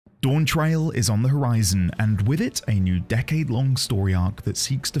Dawntrail is on the horizon, and with it a new decade-long story arc that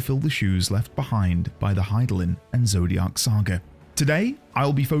seeks to fill the shoes left behind by the Hydaelyn and Zodiac saga. Today,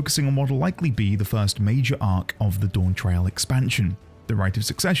 I'll be focusing on what will likely be the first major arc of the Dawntrail expansion, the Rite of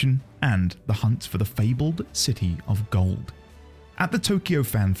Succession, and the hunt for the fabled City of Gold. At the Tokyo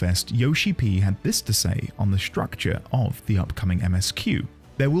FanFest, yoshi-p had this to say on the structure of the upcoming MSQ.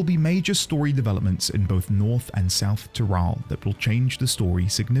 There will be major story developments in both North and South Tyrol that will change the story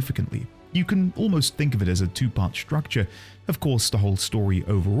significantly. You can almost think of it as a two-part structure. Of course, the whole story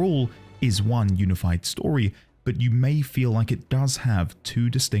overall is one unified story, but you may feel like it does have two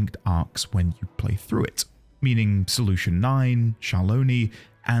distinct arcs when you play through it, meaning Solution 9, Shaloni,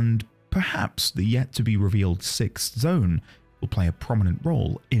 and perhaps the yet-to-be-revealed 6th Zone will play a prominent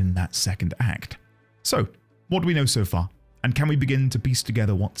role in that second act. So, what do we know so far? And can we begin to piece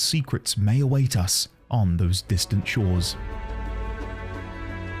together what secrets may await us on those distant shores?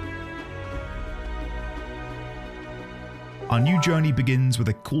 Our new journey begins with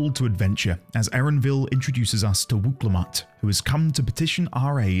a call to adventure as Erenville introduces us to Wuklamut, who has come to petition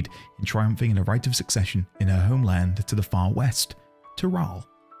our aid in triumphing in a Rite of Succession in her homeland to the far west, Tyrol.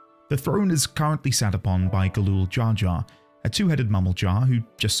 The throne is currently sat upon by Galuf Jar Jar, a two-headed Mummel-Jar who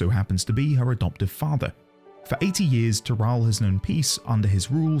just so happens to be her adoptive father. For 80 years, Tyrol has known peace under his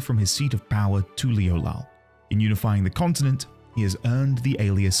rule from his seat of power, Tuliolal. In unifying the continent, he has earned the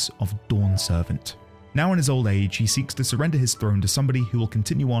alias of Dawn Servant. Now in his old age, he seeks to surrender his throne to somebody who will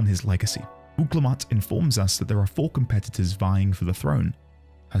continue on his legacy. Wuklamut informs us that there are 4 competitors vying for the throne.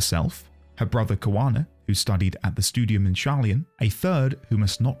 Herself, her brother Kawana, who studied at the Studium in Sharlayan, a third who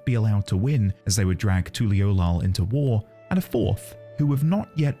must not be allowed to win as they would drag Tuliolal into war, and a 4th who have not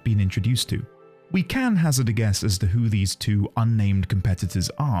yet been introduced to. We can hazard a guess as to who these 2 unnamed competitors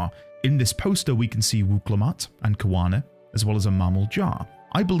are. In this poster we can see Wuklamut and Kawana, as well as a Mummel-Jar.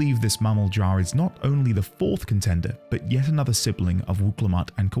 I believe this Mummel-Jar is not only the 4th contender, but yet another sibling of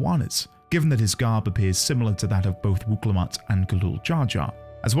Wuklamut and Kawana's, given that his garb appears similar to that of both Wuklamut and Galuf Jar Jar,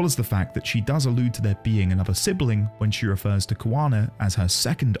 as well as the fact that she does allude to there being another sibling when she refers to Kawana as her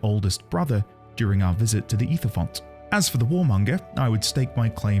 2nd oldest brother during our visit to the Aetherfont. As for the warmonger, I would stake my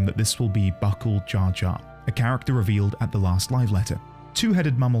claim that this will be Buckle Jar Jar, a character revealed at the last live letter.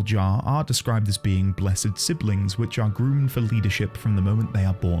 Two-headed Mummel-Jar are described as being blessed siblings which are groomed for leadership from the moment they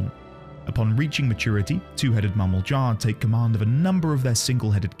are born. Upon reaching maturity, two-headed Mummel-Jar take command of a number of their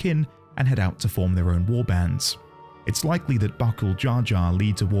single-headed kin and head out to form their own warbands. It's likely that Buckle Jar Jar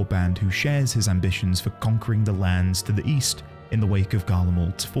leads a warband who shares his ambitions for conquering the lands to the east in the wake of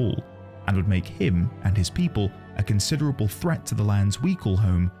Garlemald's fall, and would make him and his people a considerable threat to the lands we call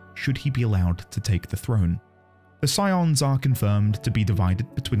home should he be allowed to take the throne. The Scions are confirmed to be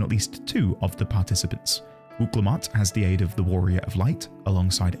divided between at least 2 of the participants. Wuklamut has the aid of the Warrior of Light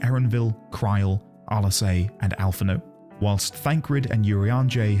alongside Erenville, Kryl, Alasay and Alphino, whilst Thancred and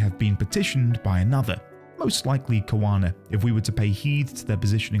Urianger have been petitioned by another, most likely Kawana if we were to pay heed to their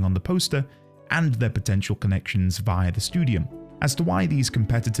positioning on the poster and their potential connections via the Studium. As to why these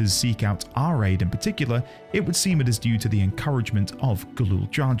competitors seek out our aid in particular, it would seem it is due to the encouragement of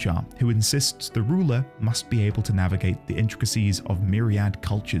Galuf Jar Jar, who insists the ruler must be able to navigate the intricacies of myriad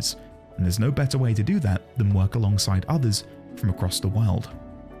cultures, and there's no better way to do that than work alongside others from across the world.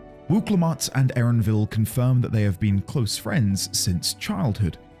 Wuklamut and Erenville confirm that they have been close friends since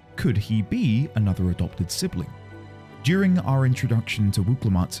childhood. Could he be another adopted sibling? During our introduction to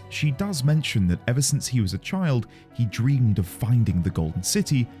Wuklamut, she does mention that ever since he was a child, he dreamed of finding the Golden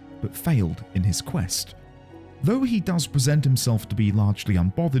City, but failed in his quest. Though he does present himself to be largely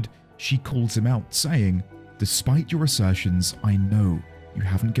unbothered, she calls him out, saying, "Despite your assertions, I know you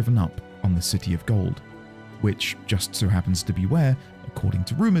haven't given up on the City of Gold," which just so happens to be where, according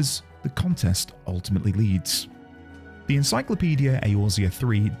to rumours, the contest ultimately leads. The Encyclopedia Eorzea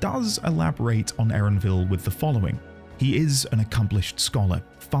III does elaborate on Erenville with the following. He is an accomplished scholar,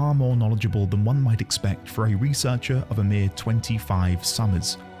 far more knowledgeable than one might expect for a researcher of a mere 25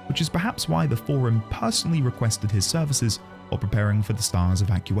 summers, which is perhaps why the Forum personally requested his services while preparing for the Star's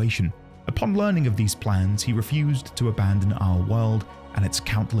evacuation. Upon learning of these plans, he refused to abandon our world and its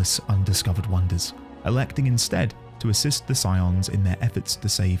countless undiscovered wonders, electing instead to assist the Scions in their efforts to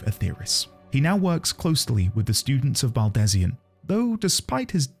save Theorise. He now works closely with the students of Baldesion, though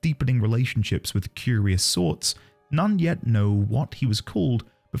despite his deepening relationships with curious sorts, none yet know what he was called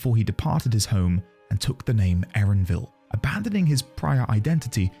before he departed his home and took the name Erenville. Abandoning his prior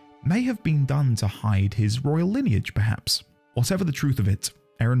identity may have been done to hide his royal lineage, perhaps. Whatever the truth of it,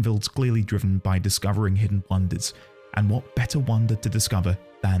 Erenville's clearly driven by discovering hidden wonders, and what better wonder to discover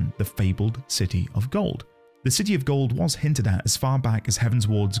than the fabled City of Gold? The City of Gold was hinted at as far back as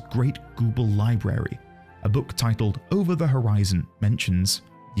Heavensward's Great Gooble Library. A book titled Over the Horizon mentions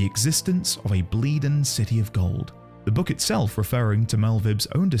the existence of a bleeding City of Gold. The book itself referring to Melvib's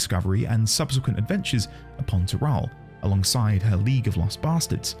own discovery and subsequent adventures upon Tural, alongside her League of Lost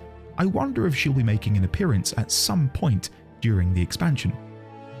Bastards. I wonder if she'll be making an appearance at some point during the expansion.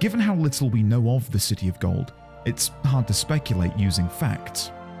 Given how little we know of the City of Gold, it's hard to speculate using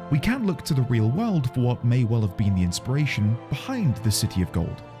facts. We can look to the real world for what may well have been the inspiration behind the City of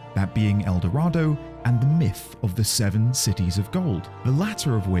Gold, that being El Dorado and the myth of the 7 Cities of Gold, the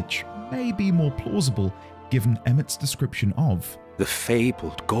latter of which may be more plausible given Emmett's description of the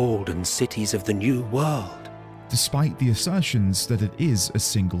fabled golden cities of the New World. Despite the assertions that it is a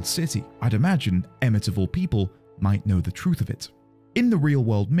single city, I'd imagine Emmett of all people might know the truth of it. In the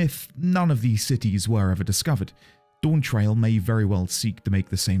real-world myth, none of these cities were ever discovered. Dawntrail may very well seek to make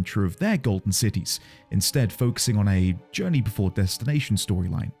the same true of their golden cities, instead focusing on a journey before destination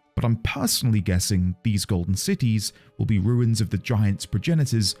storyline. But I'm personally guessing these golden cities will be ruins of the giants'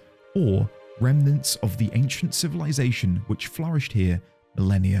 progenitors or remnants of the ancient civilization which flourished here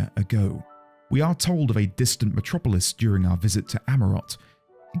millennia ago. We are told of a distant metropolis during our visit to Amarot.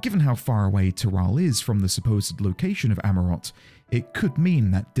 Given how far away Tural is from the supposed location of Amarot, it could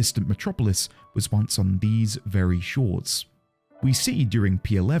mean that distant metropolis was once on these very shores. We see during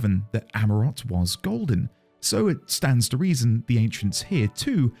P11 that Amarot was golden, so it stands to reason the ancients here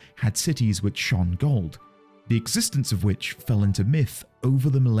too had cities which shone gold, the existence of which fell into myth over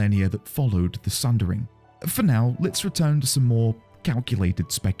the millennia that followed the Sundering. For now, let's return to some more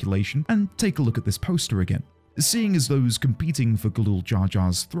calculated speculation and take a look at this poster again. Seeing as those competing for Galul Jar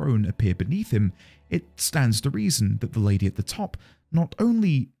Jar's throne appear beneath him, it stands to reason that the lady at the top not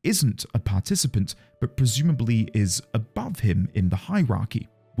only isn't a participant, but presumably is above him in the hierarchy.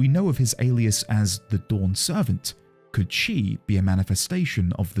 We know of his alias as the Dawn Servant. Could she be a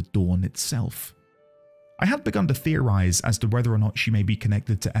manifestation of the Dawn itself? I had begun to theorize as to whether or not she may be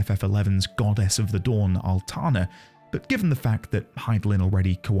connected to FF11's Goddess of the Dawn, Altana, but given the fact that Heidelin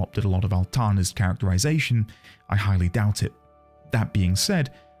already co-opted a lot of Altana's characterization, I highly doubt it. That being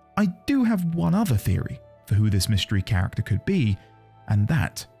said, I do have one other theory for who this mystery character could be, and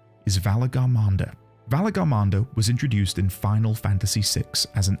that is Valigarmanda. Valigarmanda was introduced in Final Fantasy VI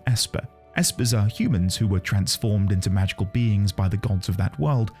as an Esper. Espers are humans who were transformed into magical beings by the gods of that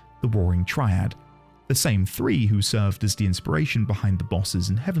world, the Warring Triad, the same 3 who served as the inspiration behind the bosses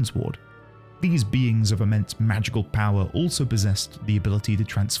in Heavensward. These beings of immense magical power also possessed the ability to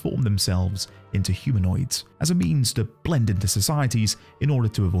transform themselves into humanoids, as a means to blend into societies in order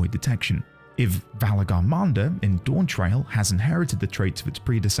to avoid detection. If Valigarmanda in Dawntrail has inherited the traits of its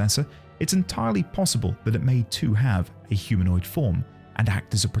predecessor, it's entirely possible that it may too have a humanoid form, and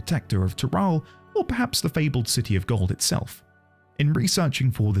act as a protector of Tural, or perhaps the fabled City of Gold itself. In researching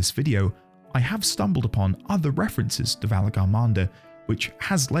for this video, I have stumbled upon other references to Valigarmanda, which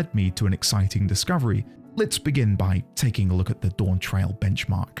has led me to an exciting discovery. Let's begin by taking a look at the Dawntrail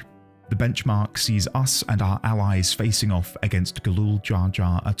benchmark. The benchmark sees us and our allies facing off against Galul Jar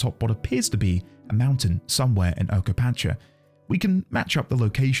Jar atop what appears to be a mountain somewhere in Okapacha. We can match up the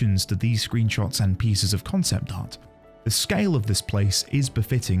locations to these screenshots and pieces of concept art. The scale of this place is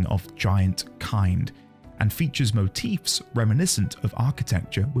befitting of giant kind, and features motifs reminiscent of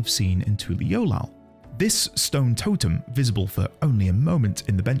architecture we've seen in Tuliolal. This stone totem, visible for only a moment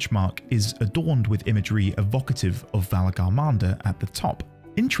in the benchmark, is adorned with imagery evocative of Valigarmanda at the top.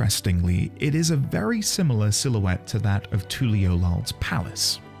 Interestingly, it is a very similar silhouette to that of Tuliolal's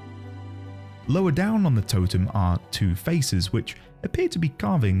palace. Lower down on the totem are 2 faces which appear to be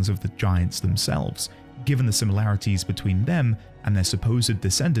carvings of the giants themselves, given the similarities between them and their supposed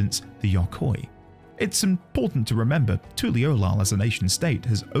descendants, the Yokoi. It's important to remember Tuliolal as a nation-state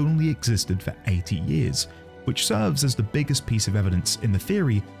has only existed for 80 years, which serves as the biggest piece of evidence in the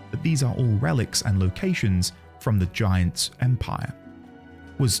theory that these are all relics and locations from the Giants' empire.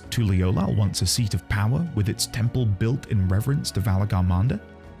 Was Tuliolal once a seat of power with its temple built in reverence to Valigarmanda?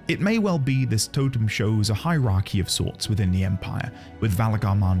 It may well be this totem shows a hierarchy of sorts within the empire, with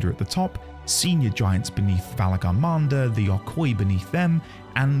Valigarmanda at the top, senior giants beneath Valigarmanda, the Yokoi beneath them,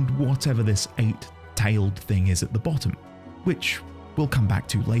 and whatever this 8-tailed thing is at the bottom, which we'll come back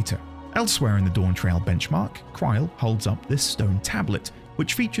to later. Elsewhere in the Dawntrail benchmark, Kryl holds up this stone tablet,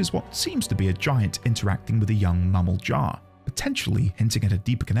 which features what seems to be a giant interacting with a young Mummel Jar, potentially hinting at a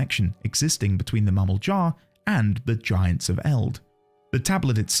deeper connection existing between the Mummel Jar and the Giants of Eld. The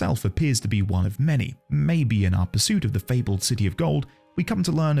tablet itself appears to be one of many. Maybe in our pursuit of the fabled City of Gold, we come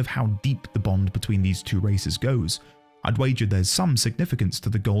to learn of how deep the bond between these 2 races goes. I'd wager there's some significance to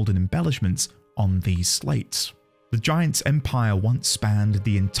the golden embellishments on these slates. The Giants' empire once spanned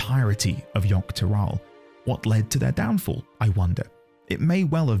the entirety of Yogg-Tirael. What led to their downfall, I wonder? It may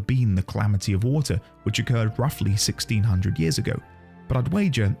well have been the Calamity of Water, which occurred roughly 1600 years ago, but I'd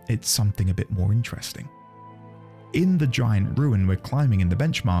wager it's something a bit more interesting. In the giant ruin we're climbing in the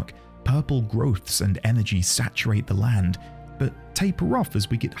benchmark, purple growths and energy saturate the land, but taper off as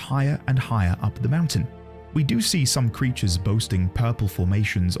we get higher and higher up the mountain. We do see some creatures boasting purple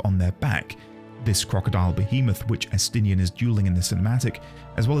formations on their back, this crocodile behemoth which Estinian is dueling in the cinematic,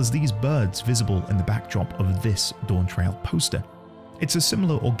 as well as these birds visible in the backdrop of this Dawntrail poster. It's a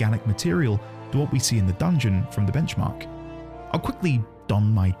similar organic material to what we see in the dungeon from the benchmark. I'll quickly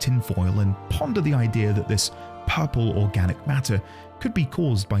don my tinfoil and ponder the idea that this purple organic matter could be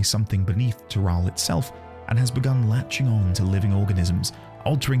caused by something beneath Tirael itself and has begun latching on to living organisms,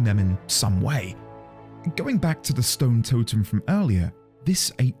 altering them in some way. Going back to the stone totem from earlier,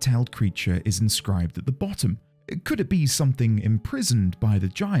 this eight-tailed creature is inscribed at the bottom. Could it be something imprisoned by the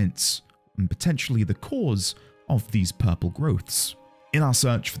giants, and potentially the cause of these purple growths? In our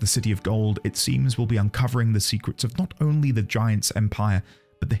search for the City of Gold, it seems we'll be uncovering the secrets of not only the Giants' empire,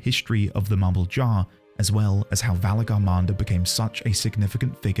 but the history of the Mumble Jar, as well as how Valigarmanda became such a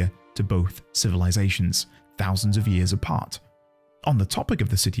significant figure to both civilizations, thousands of years apart. On the topic of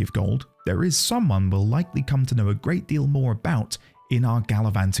the City of Gold, there is someone we'll likely come to know a great deal more about in our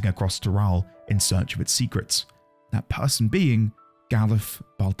gallivanting across Tirael in search of its secrets. That person being Galuf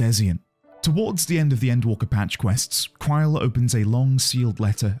Baldesion. Towards the end of the Endwalker patch quests, Crile opens a long sealed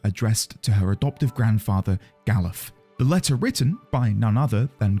letter addressed to her adoptive grandfather, Galuf. The letter written by none other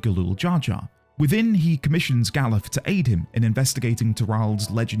than Galul Jar Jar. Within, he commissions Galuf to aid him in investigating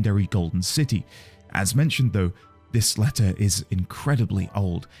Tirael's legendary Golden City. As mentioned though, this letter is incredibly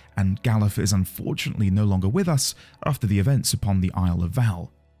old, and Galuf is unfortunately no longer with us after the events upon the Isle of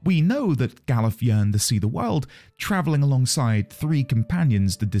Val. We know that Galuf yearned to see the world, travelling alongside three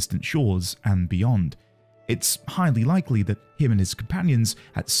companions to distant shores and beyond. It's highly likely that him and his companions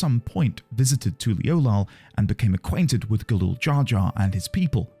at some point visited Tuliolal and became acquainted with Galul Jar Jar and his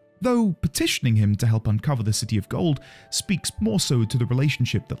people, though petitioning him to help uncover the City of Gold speaks more so to the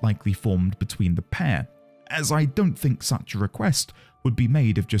relationship that likely formed between the pair, as I don't think such a request would be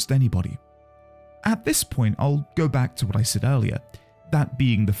made of just anybody. At this point, I'll go back to what I said earlier, that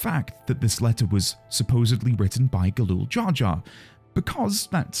being the fact that this letter was supposedly written by Galul Jar Jar, because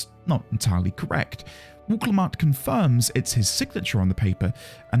that's not entirely correct. Wuklamut confirms it's his signature on the paper,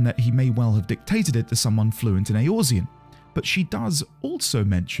 and that he may well have dictated it to someone fluent in Eorzean, but she does also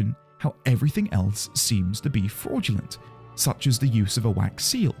mention how everything else seems to be fraudulent, such as the use of a wax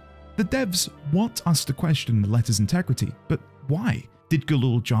seal. The devs want us to question the letter's integrity, but why? Did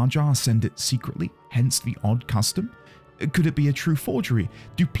Galul Jar Jar send it secretly, hence the odd custom? Could it be a true forgery,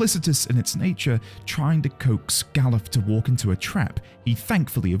 duplicitous in its nature, trying to coax Galuf to walk into a trap he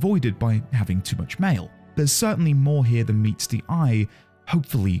thankfully avoided by having too much mail? There's certainly more here than meets the eye.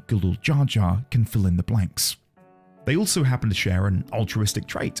 Hopefully Galul Jar Jar can fill in the blanks. They also happen to share an altruistic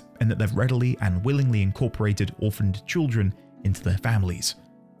trait in that they've readily and willingly incorporated orphaned children into their families.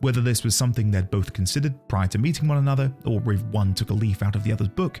 Whether this was something they'd both considered prior to meeting one another, or if one took a leaf out of the other's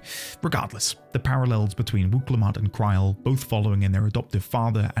book, regardless, the parallels between Wuklamut and Crile, both following in their adoptive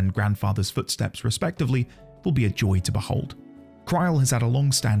father and grandfather's footsteps respectively, will be a joy to behold. Crile has had a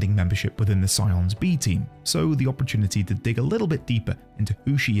long-standing membership within the Scions B team, so the opportunity to dig a little bit deeper into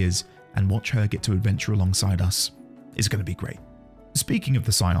who she is and watch her get to adventure alongside us is going to be great. Speaking of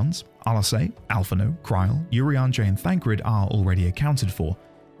the Scions, Alasay, Alphino, Crile, Urianger and Thancred are already accounted for.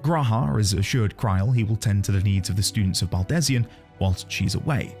 G'raha has assured Crile he will tend to the needs of the students of Baldesion whilst she's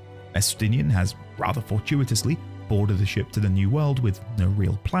away. Estinian has, rather fortuitously, boarded the ship to the New World with no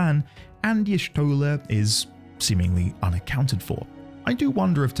real plan, and Y'shtola is seemingly unaccounted for. I do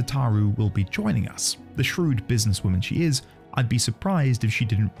wonder if Tataru will be joining us. The shrewd businesswoman she is, I'd be surprised if she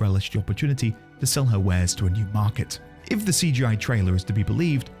didn't relish the opportunity to sell her wares to a new market. If the CGI trailer is to be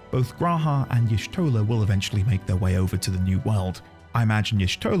believed, both G'raha and Y'shtola will eventually make their way over to the New World. I imagine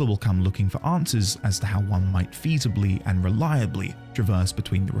Y'shtola will come looking for answers as to how one might feasibly and reliably traverse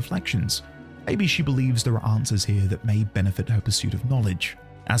between the reflections. Maybe she believes there are answers here that may benefit her pursuit of knowledge.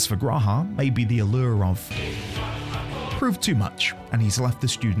 As for G'raha, maybe the allure of proved too much, and he's left the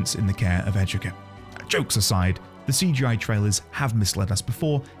students in the care of Edrica. Jokes aside, the CGI trailers have misled us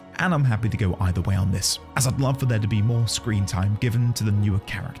before, and I'm happy to go either way on this, as I'd love for there to be more screen time given to the newer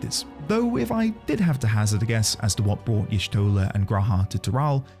characters. Though if I did have to hazard a guess as to what brought Y'shtola and G'raha to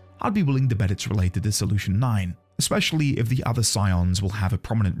Tirael, I'd be willing to bet it's related to Solution 9, especially if the other Scions will have a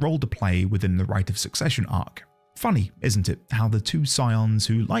prominent role to play within the Rite of Succession arc. Funny, isn't it, how the two Scions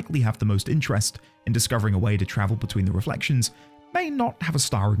who likely have the most interest in discovering a way to travel between the reflections may not have a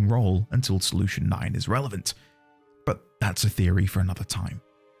starring role until Solution 9 is relevant. But that's a theory for another time.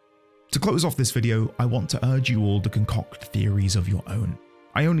 To close off this video, I want to urge you all to concoct theories of your own.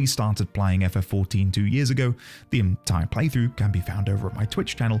 I only started playing FF14 2 years ago. The entire playthrough can be found over at my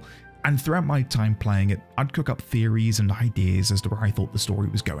Twitch channel, and throughout my time playing it, I'd cook up theories and ideas as to where I thought the story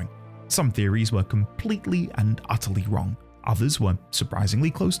was going. Some theories were completely and utterly wrong, others were surprisingly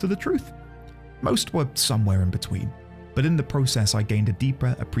close to the truth. Most were somewhere in between, but in the process I gained a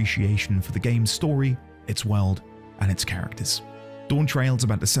deeper appreciation for the game's story, its world, and its characters. Dawntrail's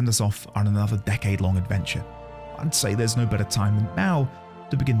about to send us off on another decade-long adventure. I'd say there's no better time than now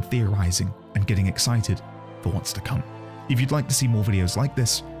to begin theorizing and getting excited for what's to come. If you'd like to see more videos like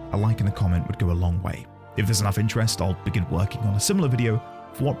this, a like and a comment would go a long way. If there's enough interest, I'll begin working on a similar video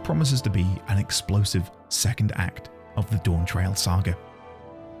for what promises to be an explosive second act of the Dawntrail saga.